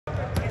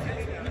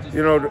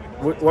You know,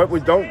 what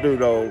we don't do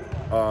though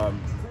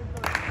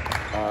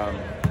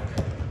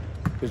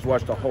is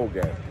watch the whole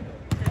game.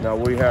 Now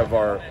we have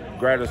our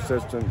grad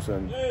assistants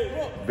and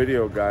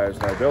video guys.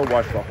 Now they'll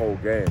watch the whole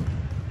game,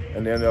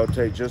 and then they'll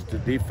take just the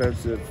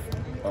defensive.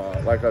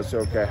 Like I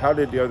said, okay, how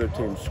did the other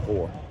team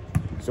score?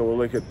 So we'll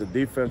look at the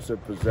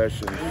defensive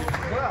possessions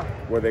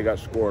where they got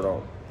scored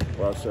on.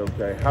 Well, I'll say,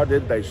 okay, how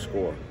did they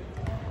score?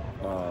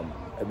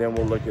 And then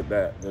we'll look at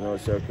that. Then I'll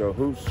say, okay,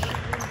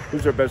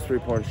 who's their best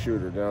three-point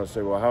shooter? Then I'll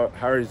say, well,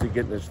 how is he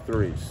getting his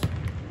threes?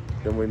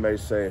 Then we may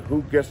say,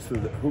 who gets to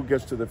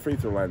the free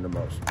throw line the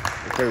most?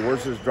 Okay,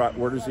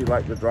 where does he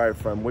like to drive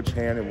from? Which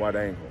hand and what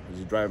angle? Is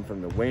he driving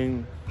from the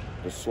wing,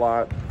 the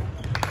slot,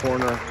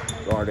 corner?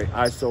 Or are they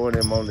isoing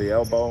him on the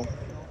elbow?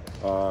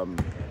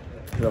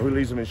 You know, who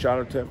leads him in shot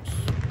attempts?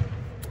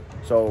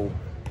 So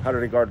how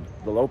do they guard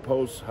the low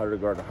post? How do they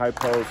guard the high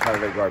post? How do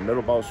they guard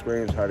middle ball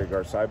screens? How do they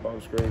guard side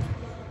ball screens?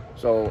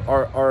 So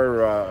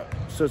our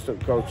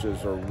assistant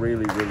coaches are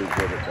really, really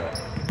good at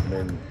that. I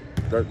mean,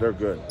 they're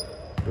good.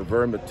 They're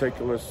very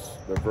meticulous.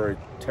 They're very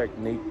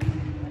technique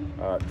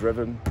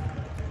driven.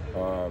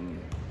 And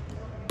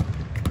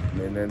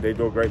then they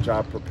do a great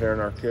job preparing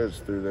our kids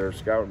through their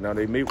scouting. Now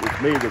they meet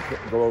with me to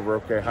go over,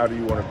 okay, how do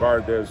you want to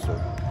guard this? Or,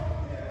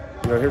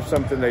 you know, here's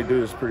something they do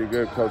that's pretty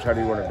good, Coach. How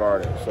do you want to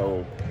guard it?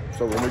 So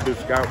when we do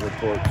scout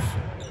reports,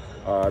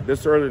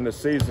 this early in the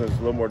season is a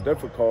little more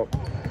difficult.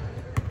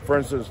 For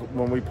instance,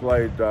 when we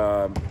played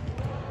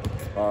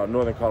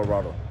Northern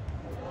Colorado,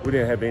 we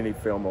didn't have any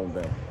film on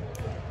them.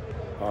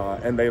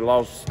 And they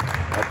lost,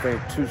 I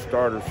think, 2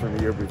 starters from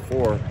the year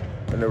before,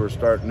 and they were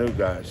starting new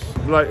guys.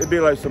 It'd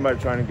be like somebody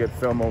trying to get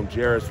film on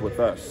Jarris with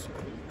us.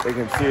 They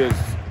can see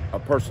a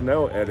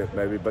personnel edit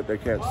maybe, but they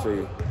can't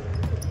see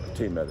a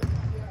team edit.